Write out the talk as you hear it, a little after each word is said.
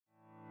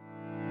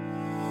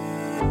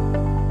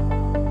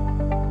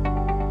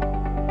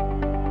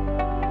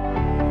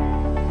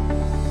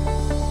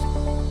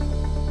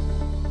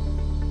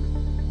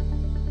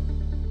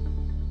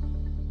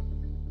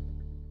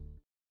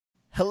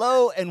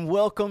and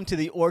welcome to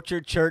the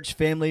Orchard Church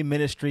Family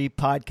Ministry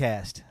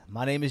Podcast.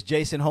 My name is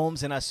Jason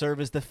Holmes, and I serve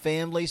as the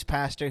family's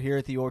pastor here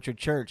at the Orchard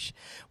Church.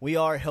 We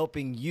are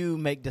helping you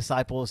make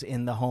disciples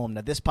in the home.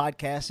 Now, this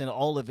podcast and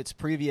all of its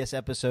previous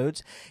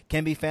episodes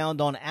can be found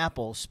on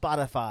Apple,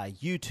 Spotify,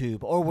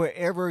 YouTube, or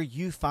wherever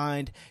you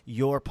find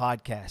your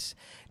podcasts.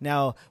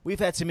 Now, we've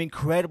had some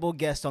incredible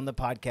guests on the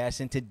podcast,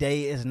 and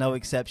today is no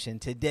exception.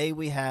 Today,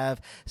 we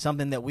have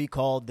something that we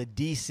call the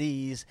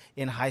DCs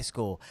in high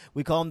school.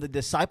 We call them the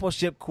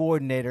discipleship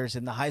coordinators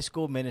in the high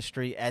school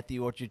ministry at the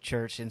Orchard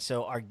Church. And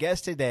so our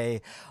guests today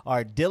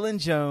are Dylan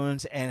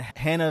Jones and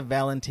Hannah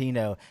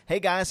Valentino. Hey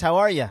guys, how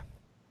are you?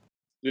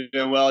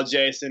 Doing well,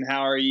 Jason.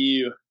 How are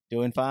you?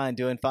 Doing fine.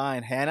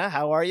 Hannah,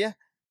 how are you?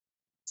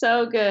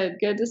 So good.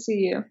 Good to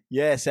see you.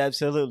 Yes,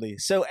 absolutely.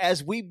 So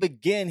as we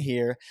begin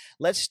here,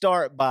 let's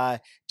start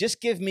by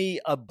just give me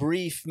a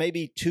brief,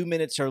 maybe 2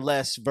 minutes or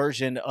less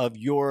version of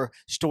your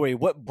story.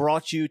 What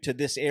brought you to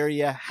this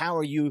area?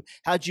 How'd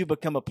you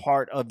become a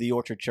part of the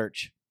Orchard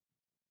Church?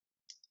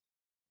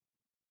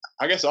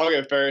 I guess I'll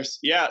go first.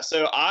 Yeah,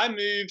 so I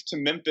moved to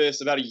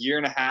Memphis about a year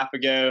and a half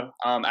ago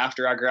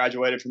after I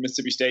graduated from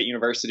Mississippi State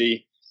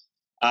University.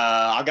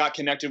 I got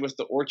connected with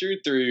the Orchard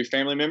through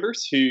family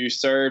members who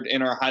served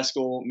in our high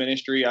school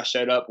ministry. I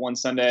showed up one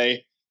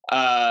Sunday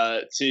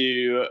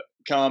to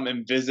come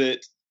and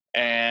visit,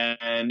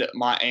 and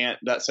my aunt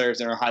that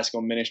serves in our high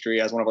school ministry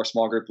as one of our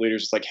small group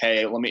leaders was like,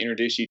 hey, let me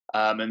introduce you.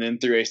 And then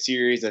through a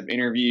series of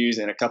interviews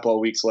and a couple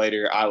of weeks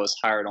later, I was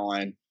hired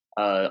on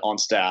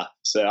staff.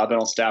 So I've been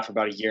on staff for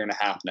about a year and a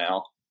half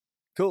now.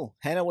 Cool.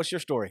 Hannah, what's your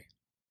story?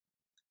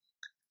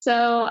 So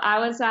I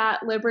was at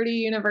Liberty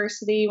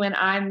University when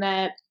I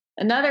met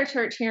another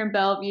church here in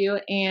Bellevue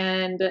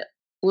and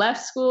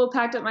left school,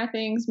 packed up my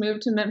things,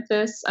 moved to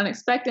Memphis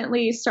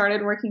unexpectedly,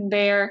 started working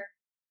there.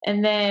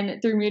 And then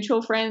through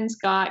mutual friends,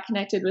 got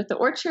connected with the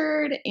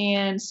Orchard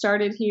and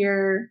started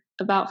here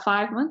about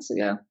 5 months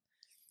ago.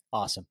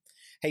 Awesome.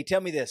 Hey,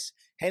 tell me this.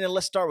 Hannah,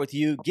 let's start with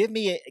you. Give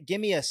me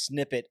a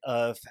snippet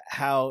of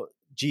how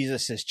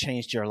Jesus has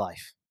changed your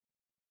life.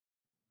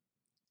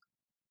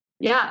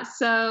 Yeah,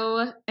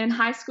 so in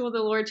high school,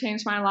 the Lord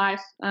changed my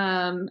life.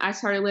 I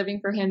started living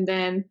for Him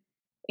then.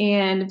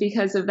 And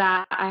because of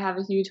that, I have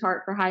a huge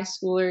heart for high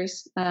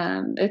schoolers.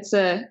 It's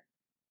a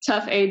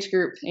tough age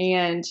group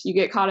and you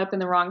get caught up in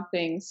the wrong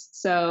things.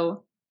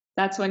 So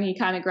that's when He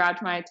kind of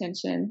grabbed my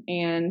attention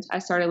and I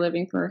started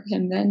living for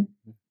Him then.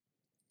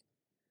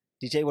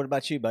 DJ, what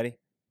about you, buddy?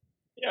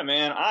 Yeah,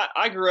 man,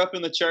 I grew up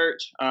in the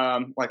church.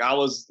 Like I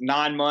was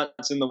 9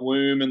 months in the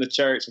womb in the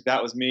church. Like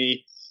that was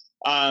me.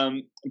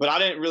 But I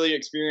didn't really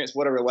experience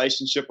what a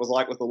relationship was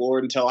like with the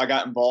Lord until I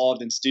got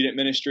involved in student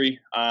ministry.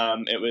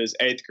 It was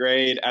 8th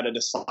grade at a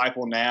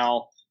Disciple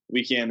Now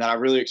weekend that I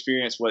really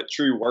experienced what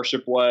true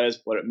worship was,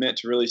 what it meant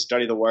to really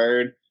study the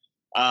Word.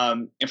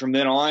 And from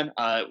then on,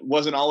 it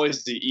wasn't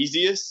always the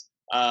easiest.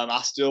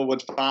 I still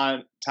would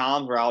find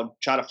times where I would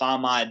try to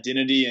find my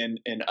identity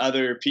in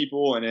other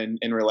people and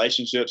in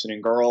relationships and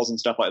in girls and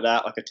stuff like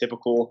that, like a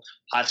typical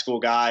high school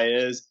guy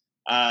is.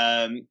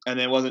 And then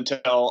it wasn't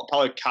until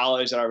probably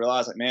college that I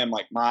realized, like, man,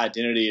 like my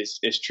identity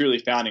is truly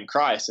found in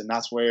Christ. And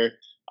that's where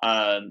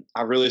I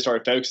really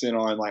started focusing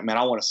on, like, man,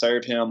 I want to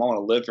serve Him. I want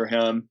to live for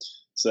Him.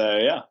 So,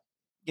 yeah.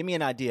 Give me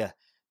an idea.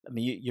 I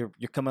mean, you're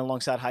coming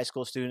alongside high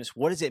school students.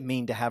 What does it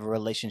mean to have a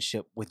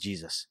relationship with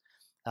Jesus?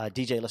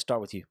 DJ, let's start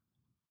with you.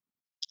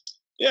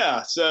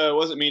 Yeah, so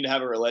what does it mean to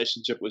have a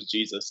relationship with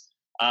Jesus?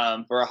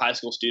 For a high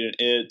school student,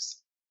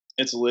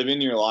 it's living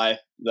your life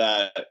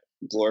that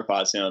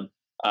glorifies Him.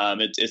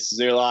 It's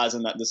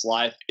realizing that this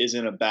life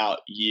isn't about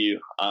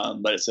you,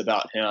 but it's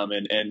about Him.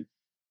 And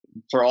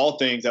for all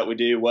things that we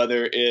do,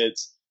 whether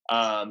it's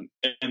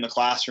in the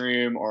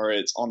classroom or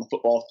it's on the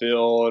football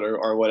field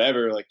or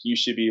whatever, like you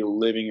should be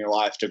living your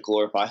life to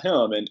glorify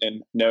Him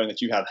and knowing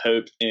that you have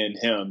hope in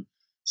Him.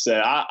 So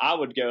I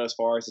would go as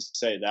far as to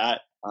say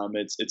that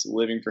it's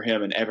living for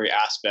Him in every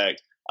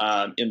aspect,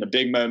 in the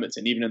big moments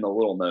and even in the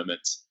little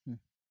moments.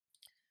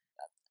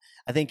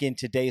 I think in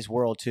today's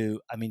world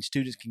too, I mean,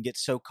 students can get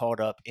so caught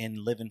up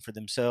in living for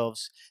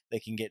themselves. They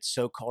can get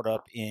so caught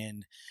up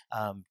in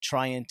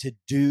trying to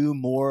do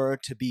more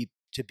to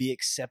be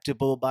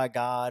acceptable by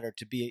God, or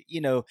to be,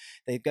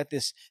 they've got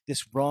this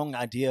wrong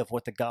idea of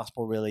what the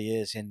gospel really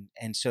is.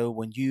 And so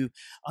when you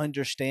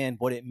understand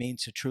what it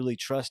means to truly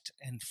trust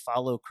and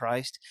follow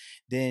Christ,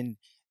 then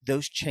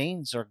those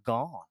chains are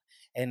gone.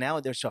 And now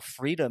there's a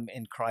freedom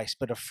in Christ,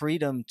 but a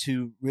freedom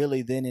to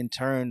really then in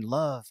turn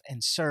love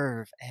and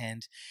serve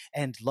and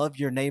love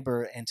your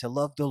neighbor and to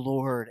love the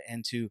Lord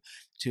and to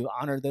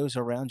honor those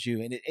around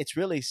you. And it's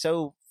really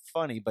so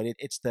funny, but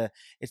it's the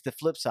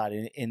flip side.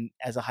 And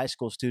as a high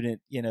school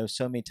student,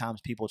 so many times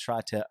people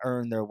try to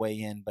earn their way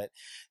in, but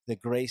the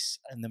grace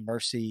and the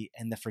mercy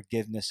and the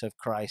forgiveness of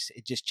Christ,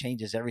 it just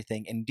changes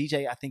everything. And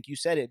DJ, I think you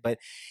said it, but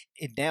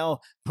it now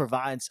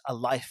provides a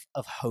life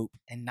of hope,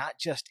 and not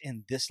just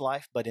in this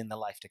life, but in the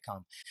life to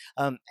come.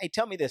 Hey,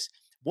 tell me this.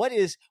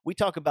 we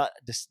talk about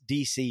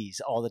DCs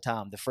all the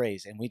time, the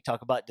phrase, and we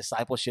talk about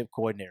discipleship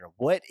coordinator.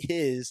 What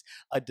is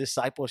a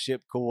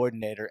discipleship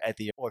coordinator at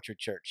the Orchard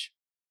Church?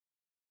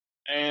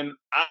 And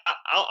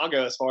I'll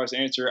go as far as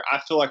answer. I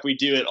feel like we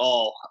do it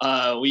all.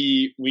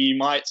 We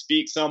might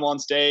speak some on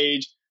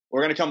stage.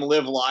 We're going to come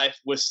live life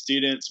with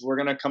students. We're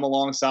going to come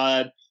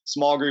alongside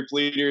small group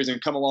leaders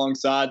and come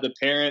alongside the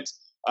parents.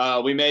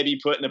 We may be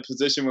put in a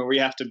position where we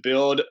have to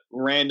build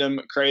random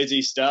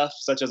crazy stuff,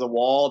 such as a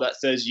wall that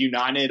says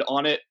United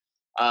on it.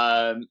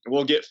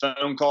 We'll get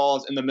phone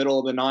calls in the middle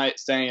of the night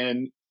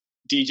saying,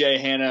 DJ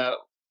Hannah,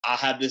 I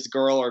have this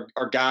girl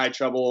or guy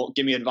trouble,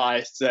 give me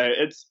advice. So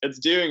it's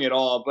doing it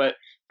all. But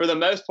for the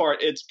most part,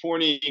 it's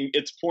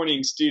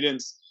pointing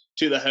students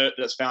to the hope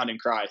that's found in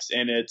Christ.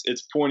 And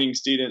it's pointing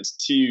students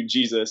to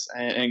Jesus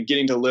and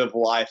getting to live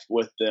life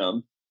with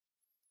them.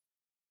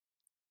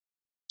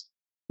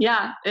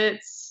 Yeah,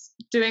 it's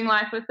doing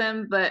life with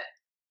them, but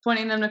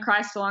pointing them to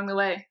Christ along the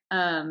way.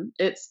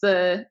 It's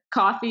the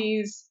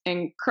coffees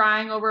and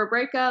crying over a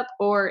breakup,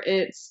 or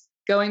it's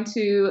going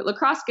to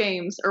lacrosse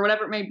games or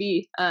whatever it may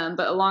be.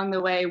 But along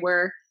the way,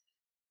 we're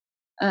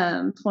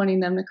pointing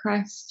them to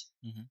Christ.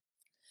 Mm-hmm.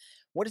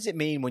 What does it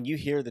mean when you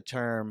hear the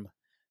term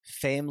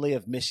family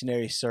of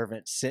missionary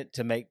servants sent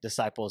to make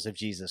disciples of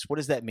Jesus? What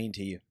does that mean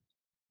to you?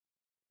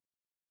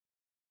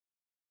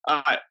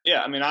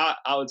 Yeah, I mean,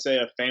 I would say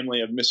a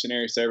family of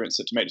missionary servants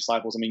sent to make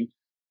disciples. I mean,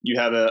 you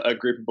have a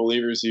group of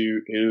believers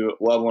who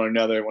love one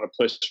another, want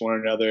to push one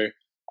another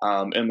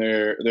in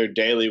their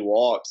daily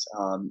walks.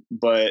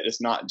 But it's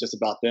not just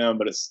about them,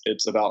 but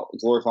it's about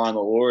glorifying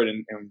the Lord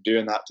and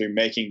doing that through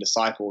making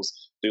disciples,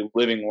 through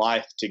living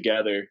life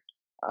together.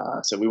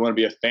 So we want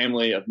to be a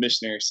family of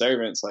missionary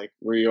servants, like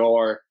we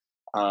are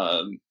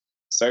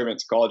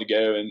servants called to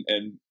go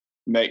and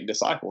make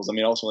disciples. I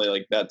mean, ultimately,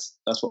 like that's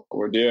what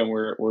we're doing.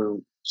 We're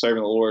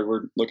serving the Lord.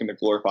 We're looking to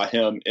glorify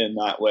Him in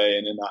that way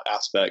and in that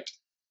aspect.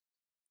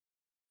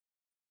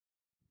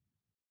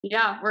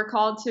 Yeah, we're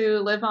called to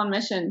live on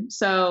mission.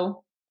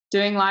 So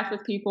doing life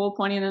with people,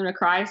 pointing them to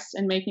Christ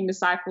and making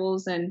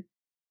disciples, and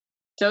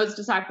those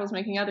disciples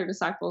making other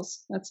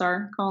disciples. That's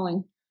our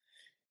calling.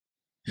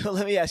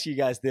 Let me ask you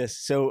guys this.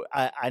 So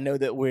I know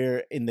that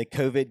we're in the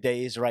COVID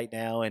days right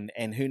now,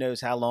 and who knows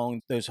how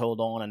long those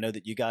hold on. I know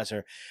that you guys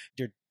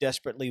you're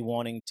desperately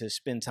wanting to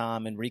spend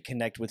time and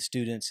reconnect with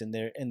students and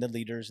the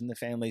leaders and the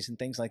families and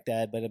things like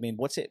that. But I mean,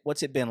 what's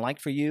it been like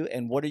for you,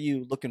 and what are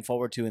you looking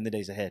forward to in the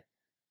days ahead?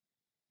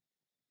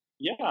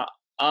 Yeah.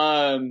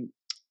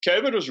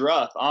 COVID was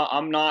rough.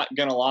 I'm not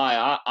gonna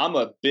lie. I'm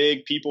a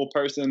big people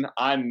person.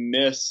 I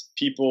miss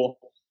people.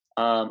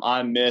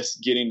 I miss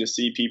getting to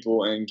see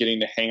people and getting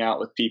to hang out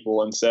with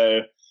people. And so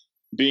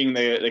being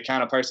the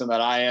kind of person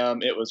that I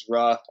am, it was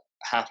rough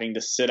having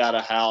to sit at a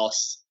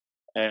house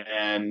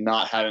and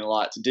not having a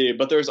lot to do.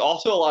 But there's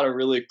also a lot of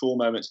really cool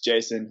moments,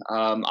 Jason.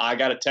 I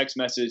got a text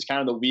message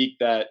kind of the week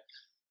that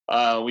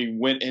we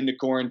went into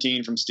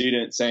quarantine from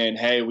students saying,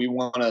 hey, we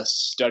want to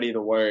study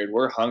the word.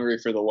 We're hungry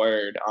for the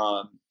word.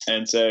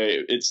 And so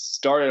it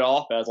started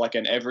off as like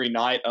an every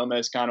night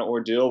almost kind of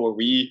ordeal where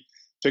we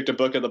picked a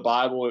book of the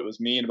Bible. It was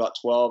me and about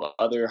 12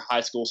 other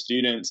high school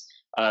students.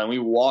 We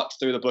walked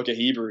through the book of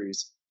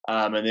Hebrews.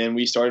 And then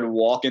we started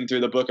walking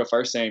through the book of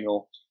 1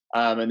 Samuel.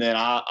 And then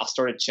I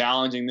started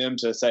challenging them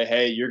to say,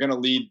 hey, you're going to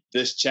lead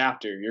this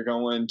chapter. You're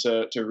going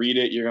to read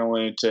it. You're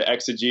going to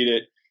exegete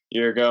it.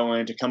 You're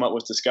going to come up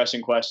with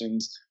discussion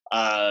questions.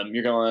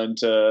 You're going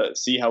to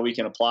see how we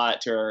can apply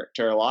it to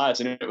our lives.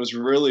 And it was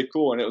really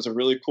cool. And it was a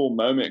really cool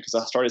moment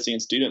because I started seeing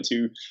students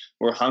who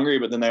were hungry,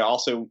 but then they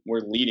also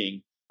were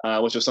leading.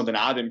 Which was something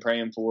I've been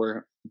praying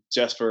for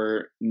just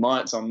for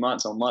months on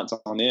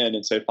end.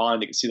 And so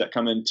finally to see that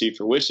come into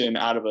fruition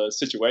out of a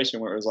situation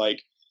where it was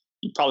like,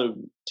 you probably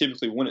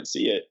typically wouldn't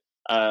see it.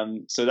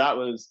 So that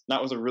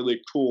was a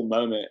really cool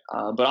moment.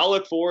 But I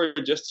look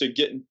forward just to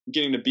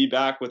getting to be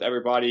back with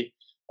everybody,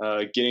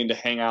 getting to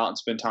hang out and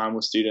spend time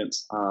with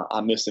students.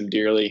 I miss them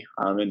dearly.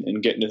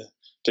 And getting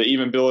to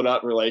even build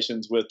up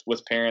relations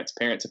with parents.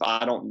 Parents, if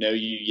I don't know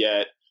you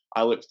yet,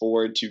 I look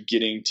forward to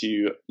getting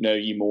to know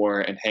you more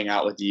and hang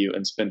out with you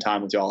and spend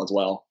time with y'all as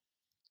well.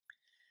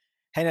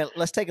 Hannah,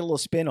 let's take a little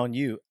spin on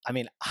you. I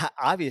mean,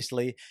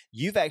 obviously,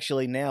 you've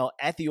actually now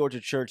at the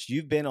Orchard Church,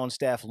 you've been on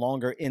staff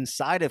longer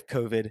inside of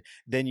COVID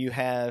than you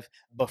have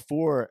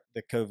before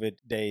the COVID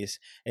days.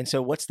 And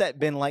so what's that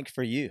been like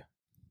for you?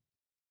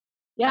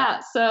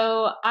 Yeah,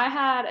 so I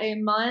had a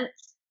month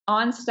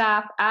on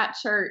staff at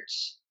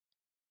church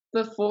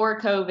before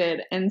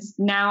COVID, and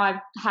now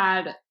I've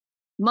had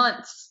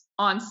months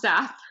on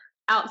staff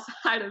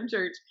outside of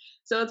church.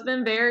 So it's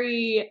been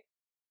very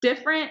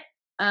different,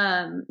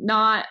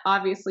 not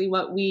obviously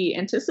what we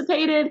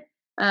anticipated.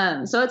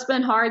 So it's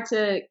been hard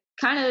to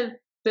kind of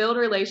build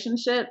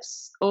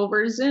relationships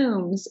over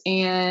Zooms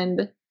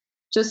and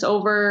just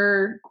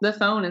over the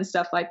phone and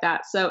stuff like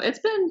that. So it's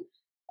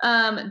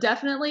been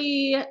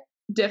definitely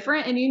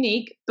different and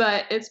unique,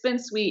 but it's been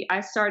sweet.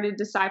 I started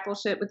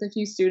discipleship with a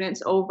few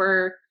students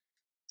over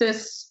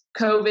this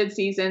COVID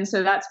season,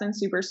 so that's been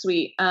super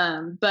sweet.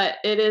 But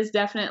it is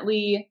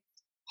definitely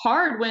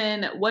hard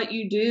when what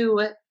you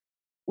do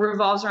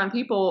revolves around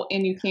people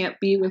and you can't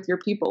be with your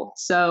people.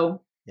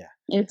 So Yeah.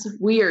 it's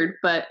weird,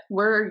 but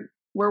we're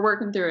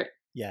working through it.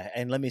 Yeah,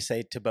 and let me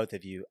say to both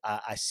of you,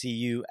 I see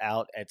you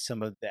out at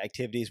some of the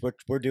activities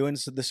we're doing.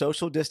 So the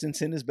social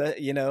distancing is,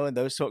 and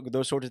those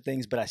sorts of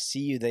things. But I see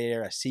you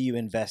there. I see you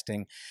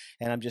investing,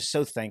 and I'm just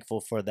so thankful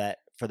for that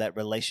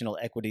relational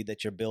equity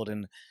that you're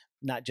building,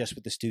 not just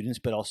with the students,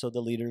 but also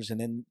the leaders,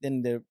 and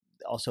then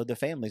also their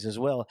families as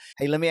well.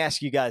 Hey, let me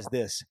ask you guys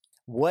this: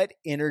 what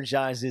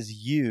energizes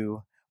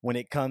you when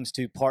it comes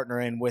to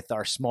partnering with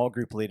our small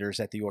group leaders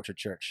at the Orchard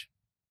Church?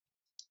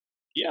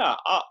 Yeah,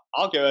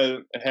 I'll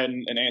go ahead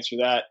and answer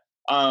that.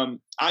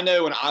 I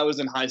know when I was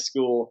in high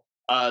school,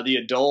 the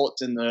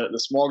adults and the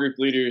small group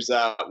leaders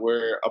that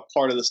were a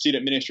part of the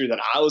student ministry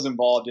that I was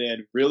involved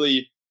in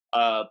really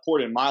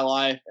poured in my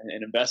life and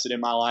invested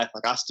in my life.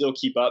 Like I still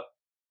keep up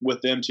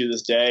with them to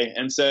this day.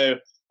 And so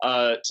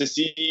to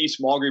see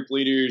small group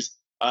leaders,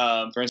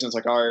 for instance,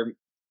 like our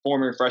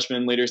former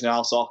freshman leaders,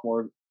 now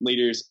sophomore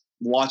leaders,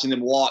 watching them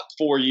walk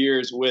 4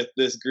 years with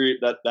this group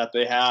that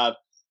they have,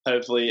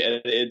 hopefully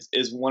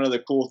it's one of the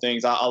cool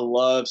things. I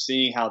love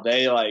seeing how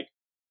they like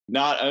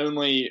not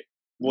only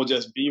will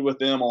just be with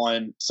them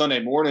on Sunday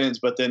mornings,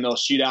 but then they'll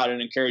shoot out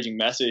an encouraging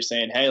message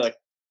saying, hey, like,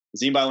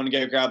 does anybody want to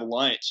go grab a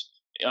lunch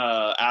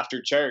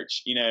after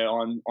church,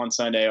 on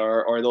Sunday,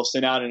 or they'll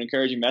send out an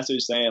encouraging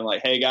message saying like,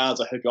 hey guys,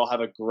 I hope y'all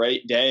have a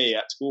great day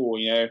at school,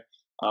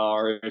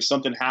 or if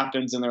something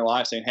happens in their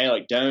life saying, hey,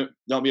 like, don't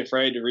be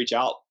afraid to reach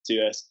out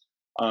to us.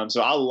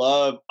 So I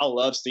love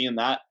seeing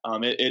that.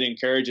 It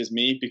encourages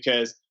me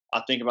because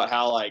I think about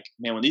how, like,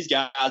 man, when these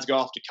guys go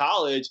off to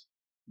college,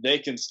 they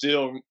can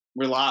still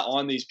rely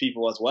on these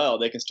people as well.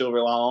 They can still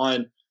rely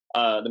on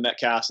the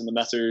Metcalfs and the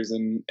Messers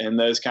and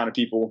those kind of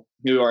people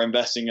who are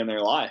investing in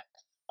their life.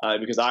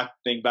 Because I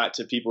think back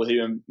to people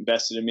who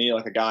invested in me,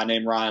 like a guy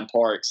named Ryan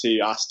Parks,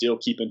 who I still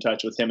keep in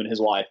touch with him and his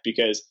wife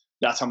because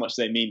that's how much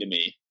they mean to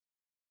me.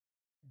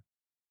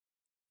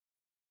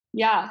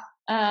 Yeah,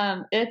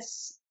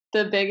 it's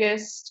the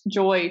biggest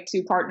joy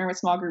to partner with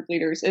small group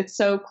leaders. It's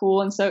so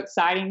cool and so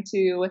exciting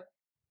to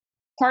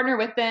partner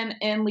with them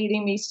in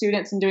leading these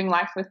students and doing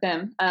life with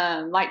them.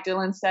 Like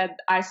Dylan said,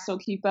 I still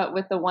keep up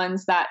with the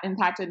ones that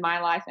impacted my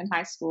life in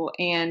high school.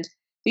 And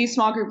these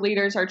small group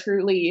leaders are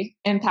truly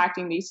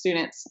impacting these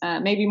students,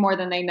 maybe more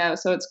than they know.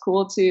 So it's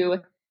cool to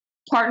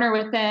partner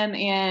with them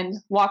and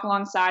walk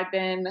alongside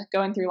them,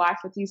 going through life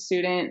with these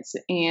students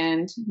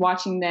and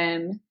watching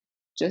them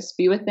just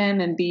be with them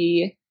and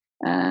be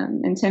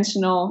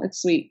intentional.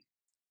 It's sweet.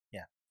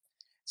 Yeah.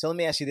 So let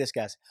me ask you this,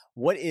 guys.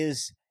 What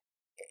is,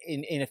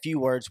 in a few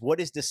words, what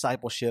is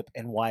discipleship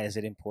and why is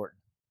it important?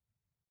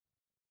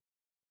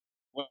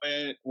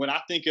 When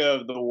I think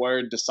of the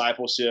word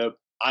discipleship,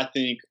 I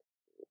think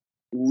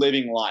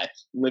living life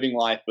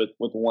with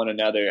one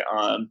another.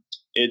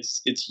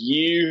 It's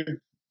you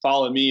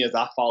follow me as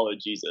I follow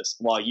Jesus,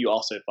 while you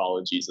also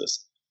follow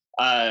Jesus.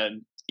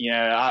 Naturally,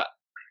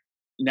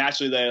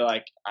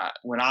 they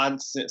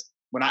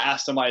when I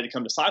ask somebody to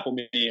come disciple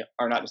me,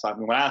 or not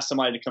disciple me, when I ask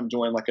somebody to come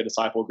join like a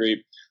disciple group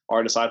or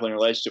a discipling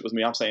relationship with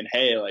me, I'm saying,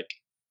 hey, like,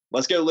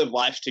 let's go live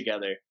life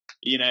together.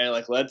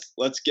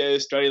 Let's go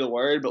study the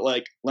word, but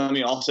like, let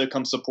me also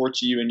come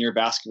support you in your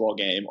basketball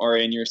game or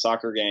in your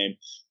soccer game.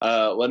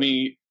 Let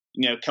me,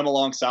 come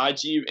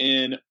alongside you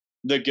in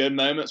the good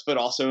moments, but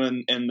also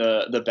in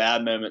the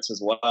bad moments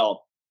as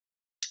well.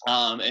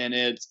 And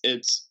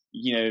it's,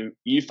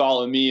 you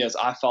follow me as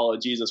I follow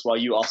Jesus, while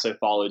you also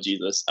follow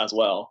Jesus as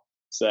well.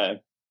 So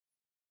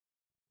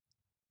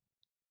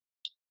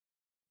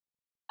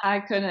I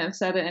couldn't have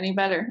said it any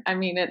better. I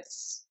mean,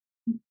 it's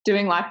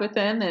doing life with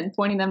them and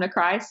pointing them to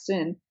Christ,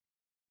 and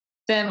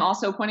them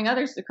also pointing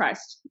others to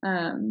Christ.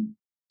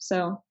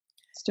 So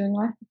it's doing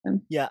life with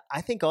them. Yeah,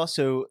 I think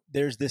also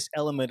there's this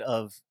element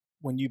of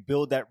when you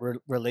build that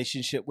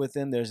relationship with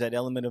them, there's that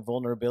element of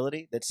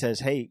vulnerability that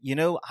says, hey,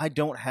 I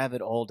don't have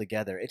it all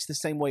together. It's the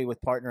same way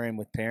with partnering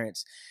with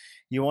parents.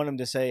 You want them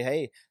to say,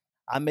 hey,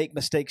 I make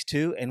mistakes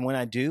too. And when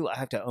I do, I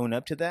have to own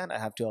up to that. I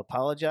have to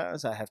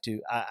apologize. I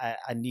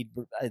need,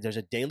 there's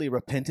a daily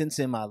repentance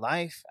in my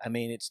life. I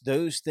mean, it's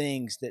those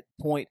things that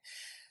point,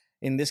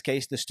 in this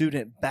case, the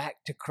student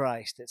back to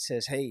Christ, that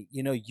says, hey,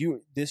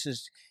 this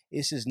is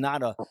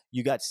not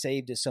you got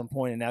saved at some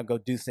point and now go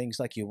do things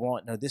like you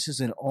want. No, this is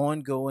an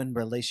ongoing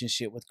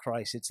relationship with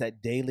Christ. It's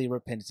that daily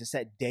repentance. It's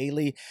that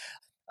daily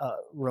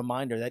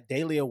reminder, that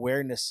daily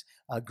awareness,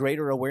 a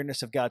greater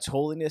awareness of God's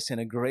holiness and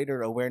a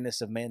greater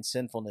awareness of man's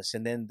sinfulness.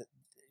 And then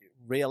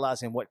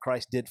realizing what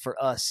Christ did for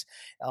us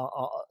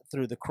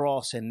through the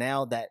cross, and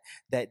now that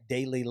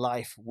daily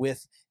life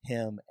with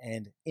him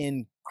and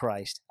in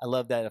Christ. I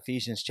love that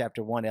Ephesians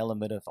chapter 1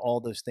 element of all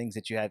those things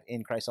that you have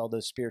in Christ, all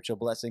those spiritual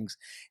blessings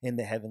in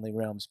the heavenly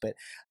realms. But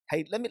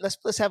hey,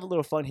 let's have a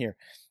little fun here.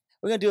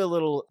 We're going to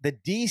do the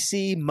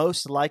DC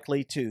most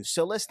likely to.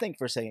 So let's think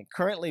for a second.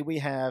 Currently we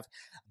have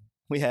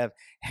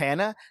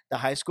Hannah, the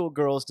high school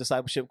girls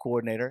discipleship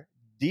coordinator,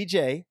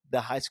 DJ,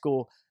 the high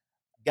school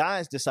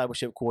guys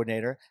discipleship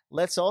coordinator.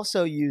 Let's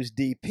also use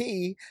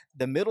DP,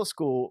 the middle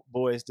school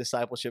boys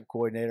discipleship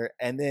coordinator,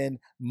 and then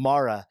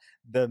Mara,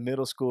 the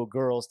middle school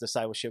girls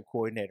discipleship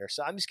coordinator.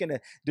 So I'm just going to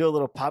do a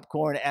little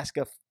popcorn, ask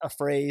a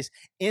phrase.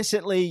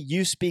 Instantly,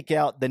 you speak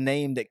out the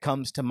name that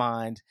comes to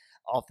mind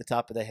off the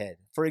top of the head.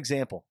 For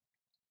example,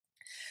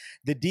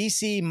 the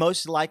DC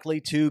most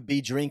likely to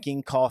be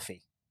drinking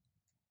coffee.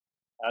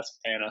 That's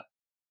Hannah.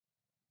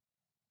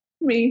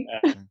 Me.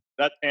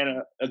 That's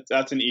Hannah.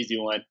 That's an easy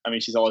one. I mean,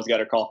 she's always got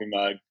her coffee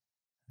mug.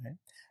 Okay.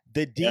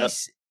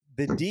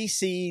 The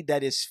DC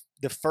that is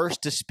the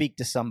first to speak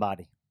to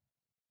somebody.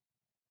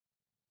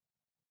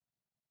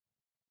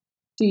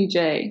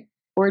 DJ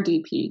or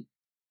DP.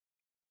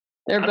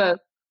 They're both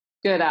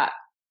good at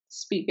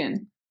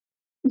speaking.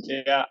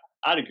 Yeah,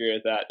 I'd agree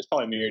with that. It's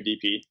probably me or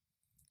DP.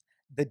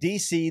 The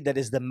DC that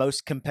is the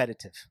most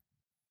competitive.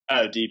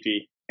 Oh,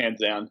 DP, hands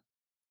down.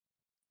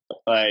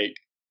 Like,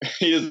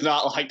 he does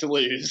not like to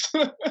lose.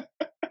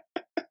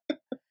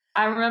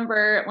 I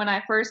remember when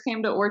I first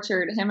came to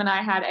Orchard, him and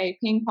I had a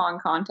ping pong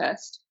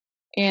contest,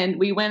 and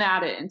we went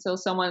at it until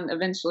someone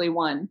eventually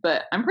won.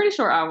 But I'm pretty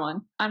sure I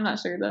won. I'm not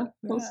sure, though.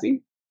 We'll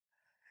see.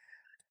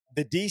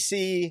 The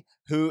DC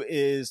who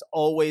is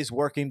always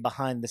working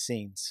behind the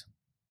scenes.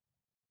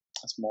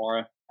 That's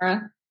Mara.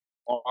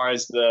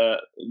 Mara's the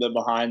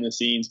behind the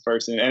scenes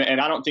person.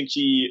 And I don't think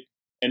she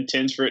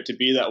intends for it to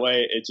be that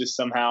way. It just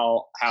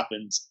somehow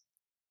happens.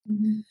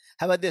 Mm-hmm.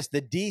 How about this?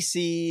 The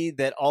DC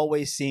that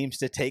always seems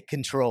to take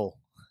control.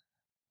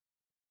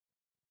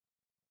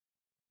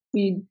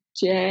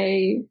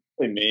 DJ.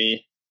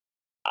 Me.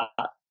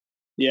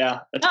 Yeah.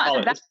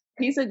 That's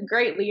he's a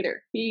great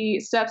leader. He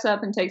steps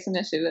up and takes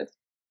initiative.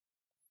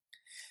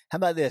 How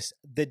about this?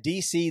 The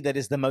DC that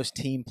is the most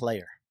team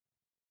player.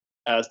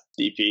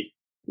 DP.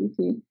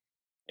 DP.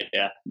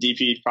 Yeah.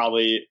 DP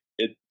probably,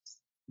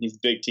 he's a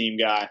big team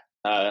guy.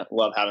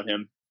 Love having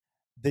him.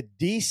 The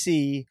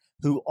DC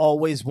who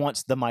always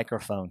wants the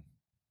microphone.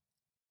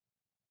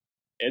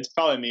 It's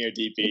probably me or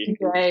DP.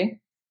 Okay.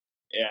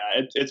 Yeah,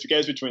 it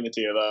goes between the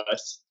two of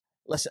us.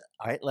 Let's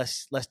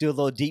do a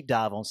little deep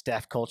dive on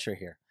staff culture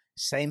here.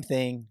 Same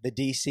thing. The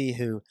DC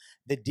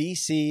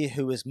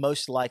who is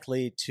most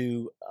likely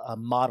to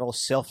model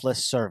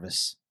selfless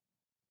service.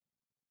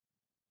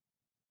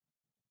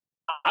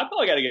 I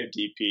probably got to go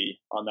DP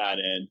on that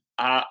end.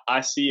 I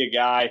see a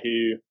guy who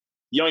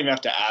you don't even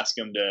have to ask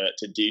him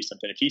to do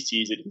something. If he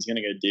sees it, he's going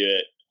to go do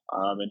it.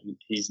 And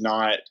it's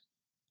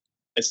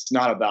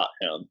not about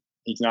him.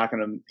 He's not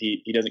going to,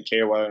 he doesn't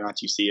care whether or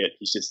not you see it.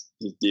 He's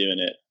doing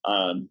it.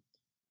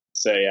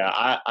 So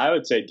yeah, I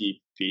would say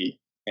DP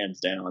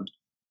hands down.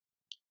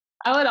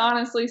 I would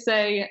honestly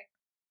say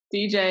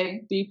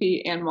DJ,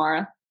 DP, and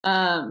Mara.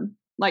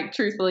 Like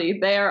truthfully,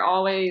 they are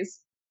always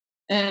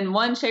in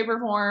one shape or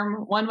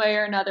form, one way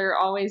or another,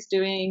 always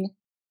doing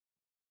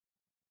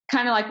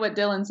kind of like what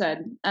Dylan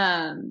said.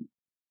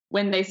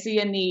 When they see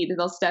a need,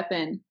 they'll step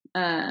in.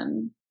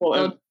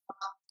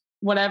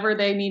 Whatever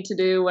they need to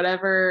do,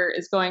 whatever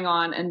is going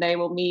on, and they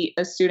will meet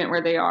a student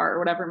where they are, or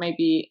whatever it may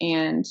be,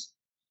 and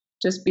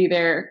just be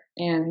there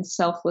and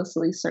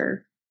selflessly serve.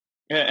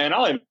 Yeah, and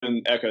I'll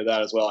even echo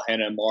that as well.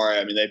 Hannah and Mara,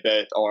 I mean, they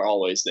both are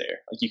always there.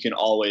 Like, you can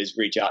always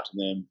reach out to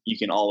them. You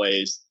can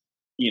always,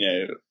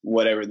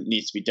 whatever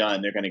needs to be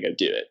done, they're going to go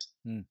do it.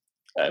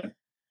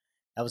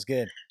 That was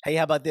good. Hey,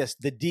 how about this?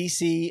 The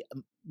DC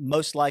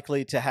most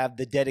likely to have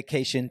the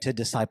dedication to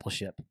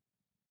discipleship.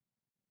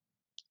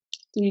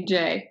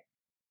 DJ.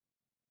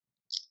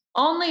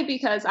 Only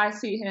because I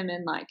see him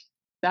in like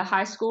the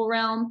high school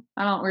realm.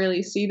 I don't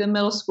really see the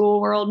middle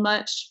school world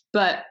much,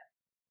 but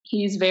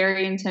he's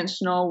very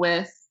intentional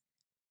with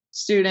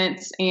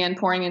students and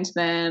pouring into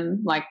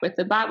them, like with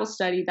the Bible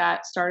study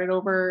that started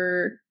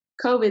over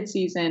COVID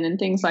season and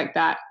things like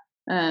that.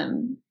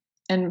 And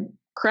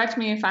correct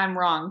me if I'm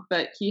wrong,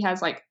 but he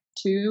has like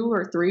 2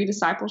 or 3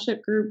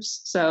 discipleship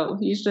groups. So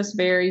he's just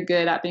very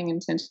good at being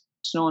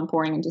intentional and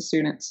pouring into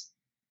students.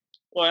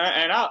 Well,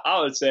 and I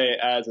would say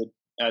as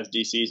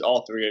DCs,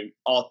 all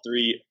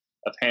three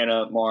of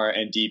Hannah, Mara,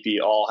 and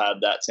DP all have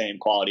that same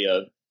quality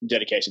of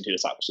dedication to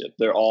discipleship.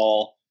 They're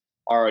all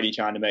already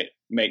trying to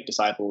make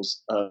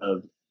disciples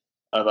of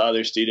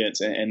other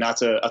students, and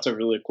that's a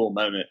really cool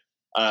moment.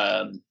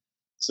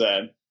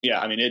 So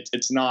yeah, I mean,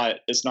 it's not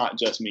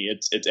just me.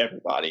 It's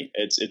everybody.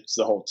 It's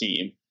the whole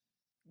team.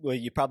 Well,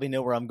 you probably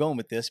know where I'm going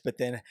with this, but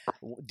then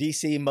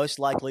DC most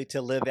likely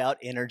to live out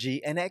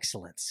energy and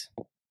excellence.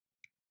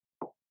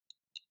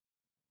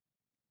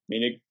 I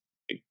mean,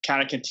 it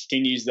kind of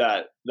continues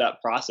that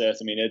process.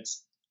 I mean,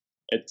 it's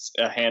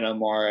Hannah,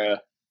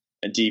 Mara,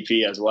 and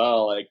DP as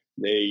well. Like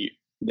they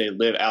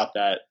live out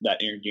that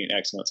energy and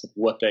excellence.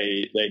 What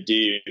they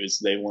do is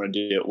they want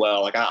to do it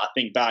well. Like I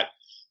think back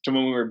to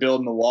when we were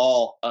building the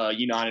wall,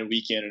 United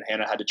Weekend, and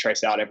Hannah had to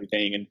trace out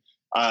everything.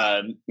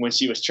 And when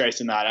she was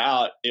tracing that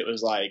out, it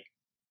was like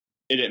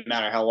it didn't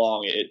matter how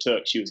long it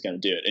took. She was going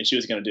to do it, and she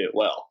was going to do it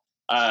well.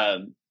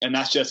 And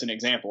that's just an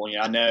example.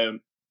 I know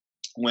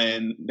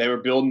when they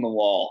were building the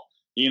wall,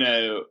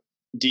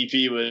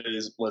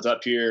 DP was up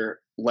here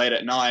late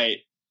at night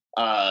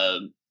I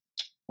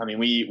mean,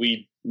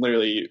 we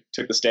literally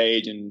took the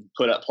stage and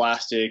put up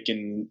plastic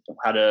and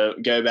had to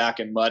go back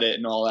and mud it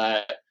and all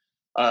that.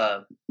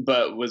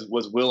 But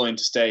was willing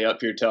to stay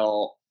up here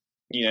till,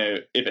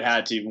 if it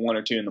had to, 1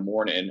 or 2 in the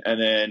morning.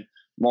 And then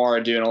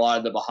Mara doing a lot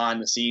of the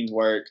behind the scenes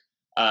work,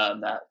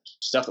 that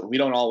stuff that we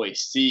don't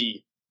always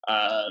see,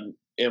 and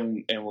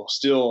will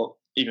still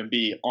even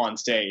be on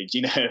stage,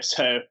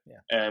 so,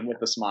 and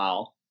with a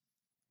smile.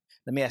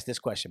 Let me ask this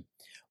question.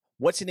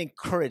 What's an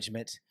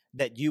encouragement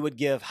that you would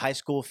give high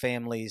school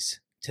families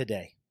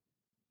today?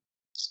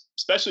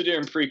 Especially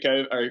during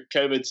pre-COVID or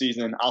COVID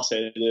season, I'll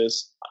say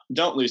this: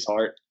 don't lose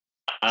heart.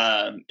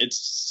 It's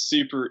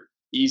super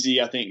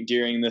easy, I think,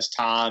 during this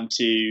time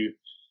to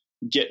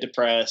get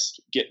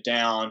depressed, get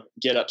down,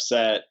 get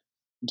upset.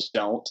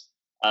 Don't.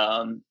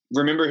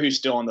 Remember who's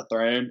still on the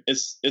throne.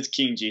 It's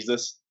King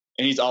Jesus,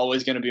 and he's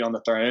always going to be on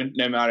the throne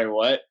no matter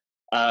what.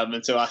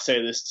 And so I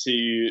say this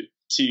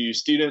to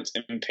students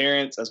and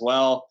parents as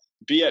well: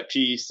 be at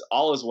peace,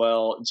 all is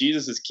well.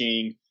 Jesus is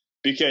king,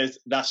 because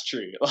that's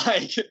true.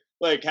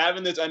 Like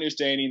having this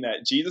understanding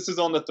that Jesus is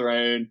on the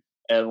throne,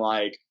 and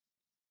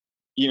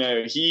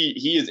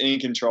he is in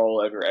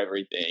control over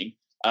everything.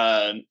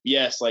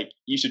 Yes, like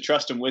you should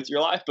trust him with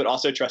your life, but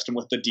also trust him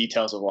with the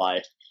details of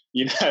life.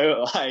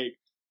 Like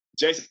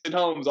Jason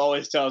Holmes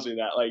always tells me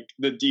that, like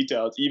the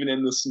details, even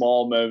in the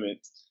small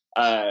moments,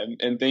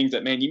 and things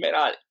that, man, you may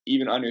not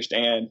even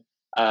understand.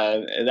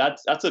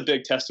 That's a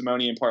big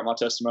testimony and part of my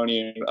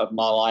testimony of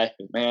my life.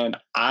 Man,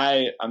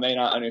 I may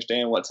not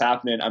understand what's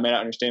happening. I may not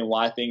understand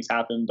why things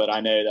happen, but I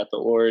know that the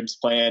Lord's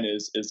plan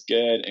is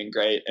good and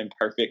great and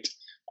perfect.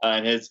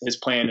 And his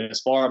plan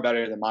is far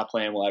better than my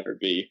plan will ever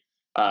be.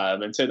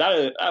 And so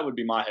that would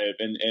be my hope.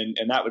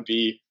 And that would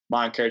be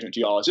my encouragement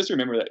to you all, is just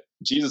remember that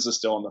Jesus is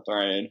still on the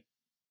throne.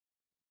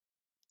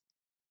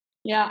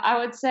 Yeah, I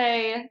would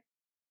say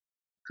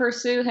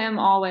pursue him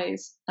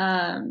always,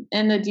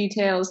 in the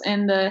details,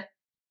 in the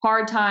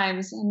hard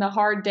times and the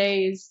hard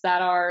days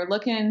that are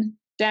looking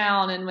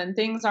down, and when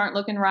things aren't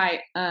looking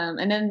right,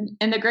 and then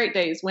in the great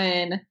days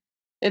when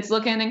it's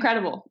looking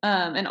incredible.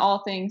 In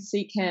all things,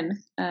 seek him,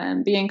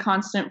 be in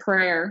constant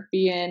prayer,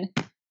 be in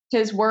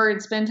his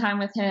word, spend time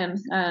with him,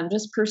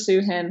 just pursue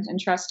him and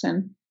trust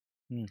him.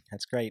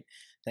 That's great.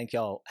 Thank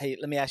y'all. Hey,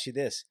 let me ask you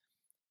this.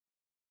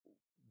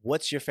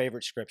 What's your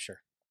favorite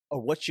scripture,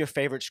 or what's your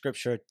favorite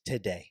scripture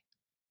today?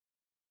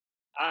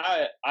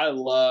 I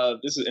love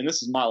this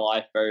is my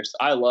life verse.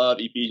 I love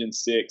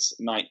Ephesians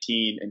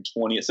 6:19 and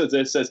 20. It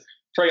says,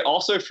 pray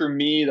also for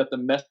me that the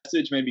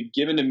message may be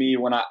given to me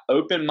when I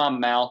open my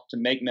mouth to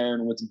make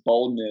known with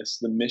boldness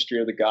the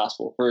mystery of the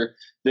gospel. For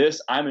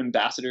this I'm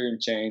ambassador in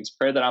chains.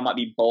 Pray that I might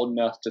be bold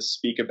enough to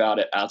speak about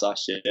it as I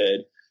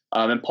should.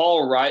 And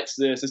Paul writes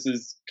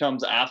this.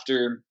 Comes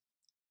after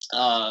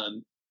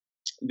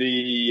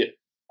the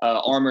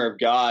armor of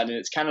God, and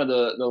it's kind of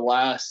the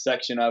last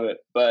section of it.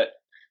 But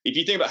if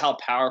you think about how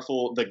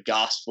powerful the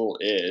gospel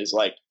is,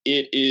 like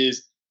it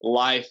is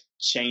life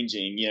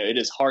changing, it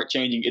is heart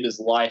changing, it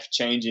is life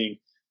changing.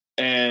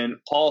 And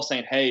Paul's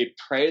saying, hey,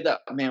 pray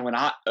that, man, when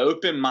I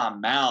open my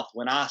mouth,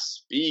 when I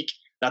speak,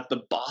 that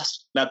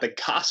the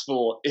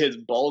gospel is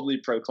boldly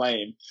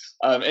proclaimed.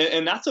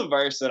 And that's a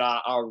verse that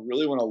I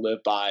really want to live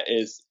by,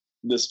 is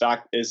this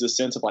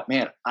sense of like,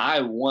 man,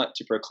 I want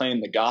to proclaim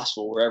the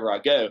gospel wherever I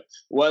go,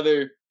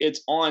 whether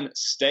it's on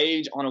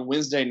stage on a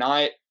Wednesday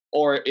night,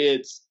 or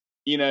it's,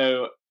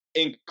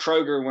 in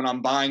Kroger when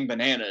I'm buying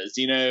bananas.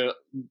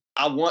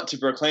 I want to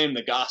proclaim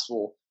the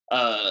gospel,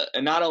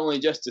 and not only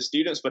just to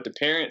students, but to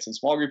parents and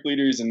small group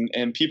leaders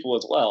and people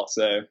as well.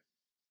 So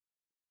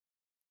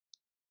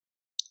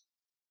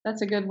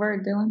that's a good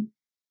word, Dylan.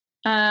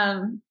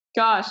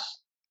 Gosh,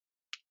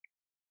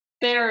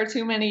 there are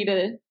too many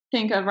to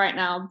think of right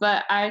now,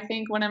 but I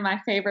think one of my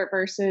favorite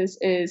verses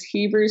is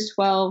Hebrews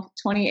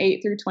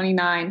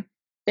 12:28-29.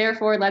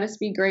 Therefore, let us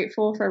be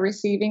grateful for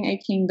receiving a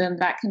kingdom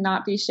that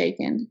cannot be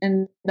shaken,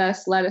 and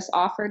thus let us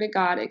offer to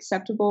God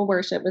acceptable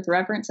worship with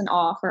reverence and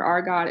awe, for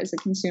our God is a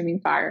consuming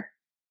fire.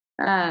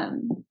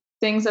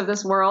 Things of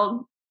this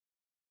world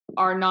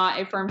are not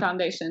a firm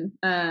foundation.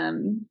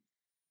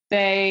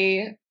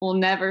 They will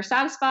never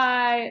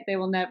satisfy. They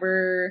will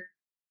never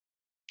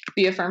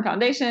be a firm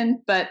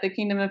foundation, but the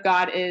kingdom of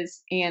God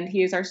is, and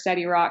he is our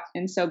steady rock.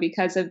 And so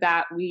because of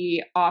that,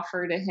 we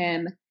offer to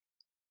him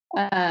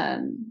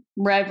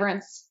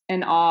reverence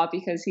and awe,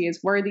 because he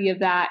is worthy of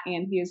that,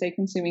 and he is a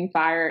consuming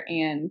fire.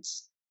 And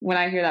when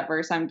I hear that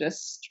verse, I'm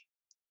just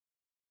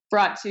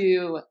brought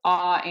to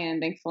awe and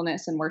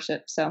thankfulness and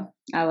worship. So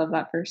I love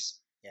that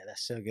verse. Yeah,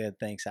 that's so good.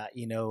 Thanks. I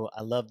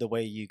love the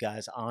way you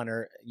guys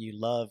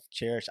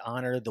cherish,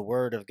 honor the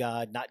word of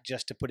God, not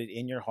just to put it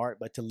in your heart,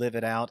 but to live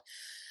it out.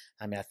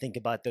 I mean, I think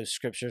about those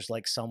scriptures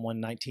like Psalm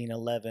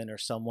 119:11 or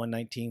Psalm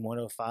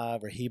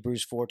 119:105 or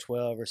Hebrews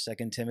 4:12 or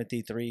 2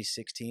 Timothy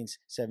 3:16,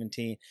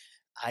 17.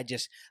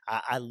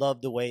 I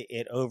love the way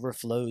it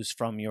overflows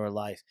from your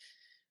life.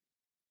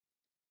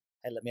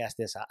 Hey, let me ask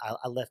this.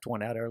 I left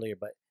one out earlier,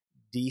 but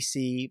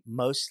DC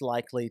most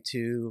likely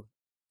to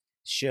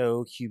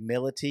show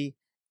humility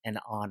and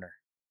honor.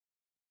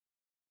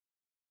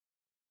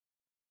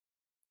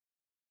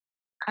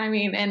 I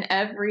mean, in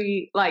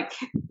every, like,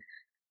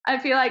 I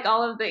feel like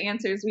all of the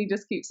answers, we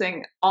just keep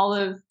saying all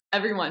of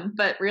everyone,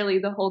 but really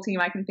the whole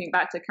team. I can think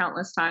back to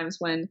countless times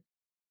when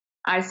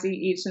I see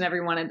each and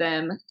every one of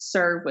them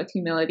serve with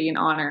humility and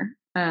honor.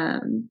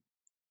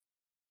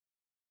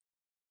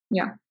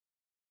 Yeah.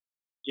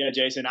 Yeah,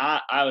 Jason,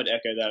 I would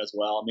echo that as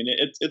well. I mean,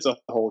 it's a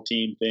whole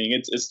team thing.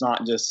 It's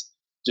not just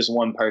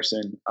one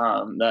person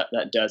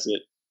that does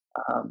it.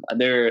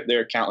 There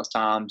are countless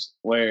times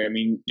where, I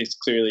mean,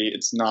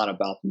 it's not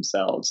about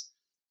themselves,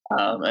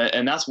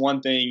 and that's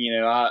one thing, you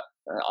know, I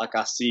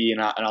see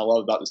and I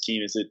love about this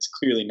team is it's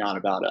clearly not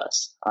about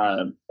us.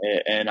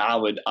 And I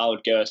would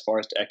go as far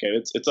as to echo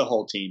it's a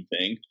whole team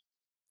thing.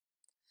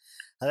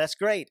 That's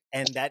great.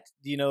 And that,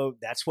 you know,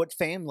 that's what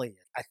family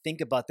is. I think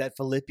about that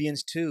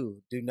Philippians 2.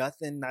 Do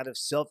nothing out of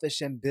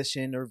selfish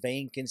ambition or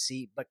vain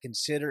conceit, but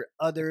consider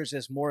others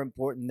as more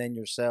important than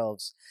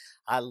yourselves.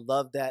 I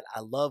love that.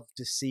 I love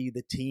to see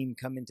the team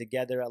coming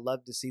together. I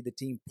love to see the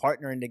team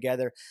partnering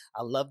together.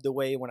 I love the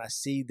way when I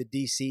see the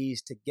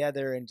DCs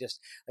together and just,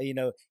 you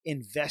know,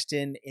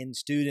 investing in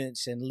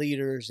students and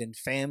leaders and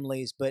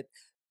families, but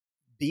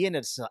being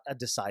a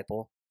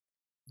disciple,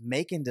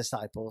 making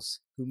disciples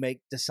who make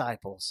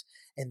disciples.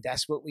 And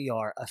that's what we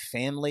are, a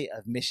family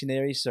of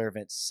missionary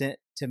servants sent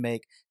to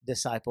make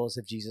disciples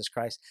of Jesus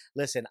Christ.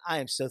 Listen, I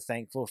am so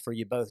thankful for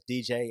you both,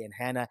 DJ and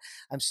Hannah.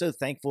 I'm so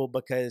thankful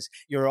because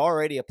you're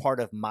already a part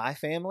of my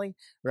family,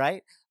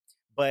 right?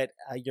 But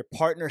your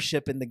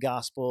partnership in the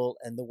gospel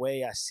and the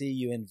way I see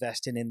you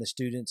investing in the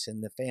students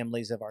and the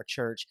families of our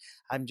church,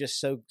 I'm just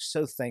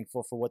so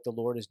thankful for what the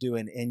Lord is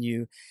doing in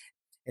you.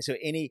 And so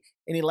any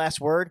last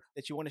word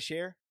that you want to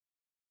share?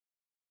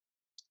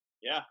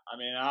 Yeah, I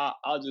mean,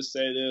 I'll just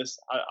say this.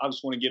 I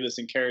just want to give this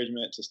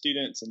encouragement to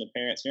students and the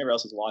parents, and everybody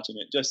else who's watching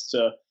it, just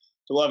to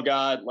love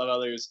God, love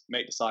others,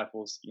 make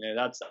disciples. You know,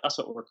 that's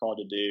what we're called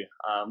to do.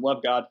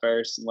 Love God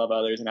first and love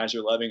others, and as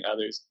you're loving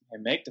others,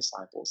 and make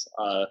disciples.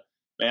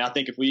 Man, I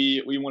think if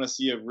we want to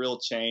see a real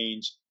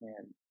change,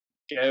 and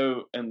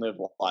go and live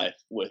life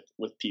with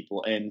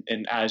people, and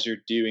as you're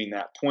doing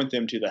that, point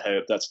them to the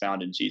hope that's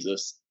found in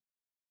Jesus.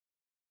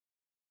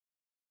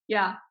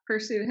 Yeah,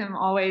 pursue Him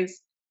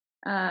always.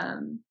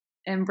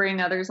 And bring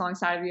others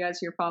alongside of you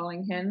as you're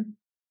following Him,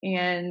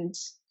 and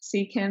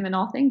seek Him in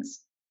all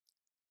things.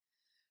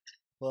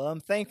 Well,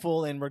 I'm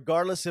thankful, and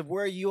regardless of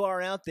where you are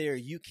out there,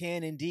 you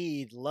can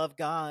indeed love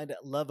God,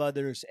 love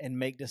others, and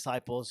make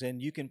disciples.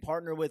 And you can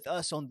partner with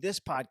us on this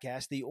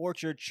podcast, the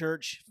Orchard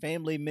Church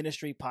Family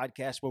Ministry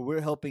Podcast, where we're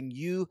helping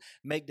you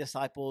make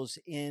disciples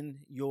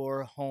in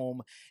your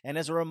home. And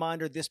as a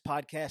reminder, this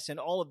podcast and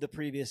all of the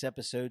previous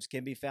episodes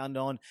can be found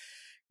on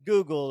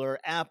Google or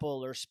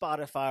Apple or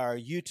Spotify or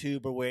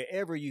YouTube or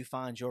wherever you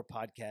find your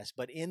podcast.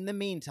 But in the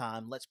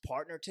meantime, let's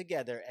partner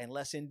together and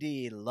let's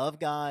indeed love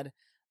God,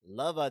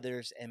 love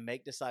others, and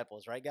make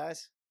disciples. Right,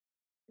 guys?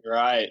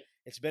 Right.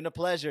 It's been a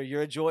pleasure.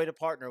 You're a joy to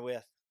partner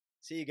with.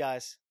 See you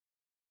guys.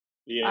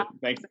 Yeah.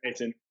 Thanks,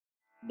 Jason.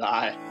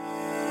 Bye.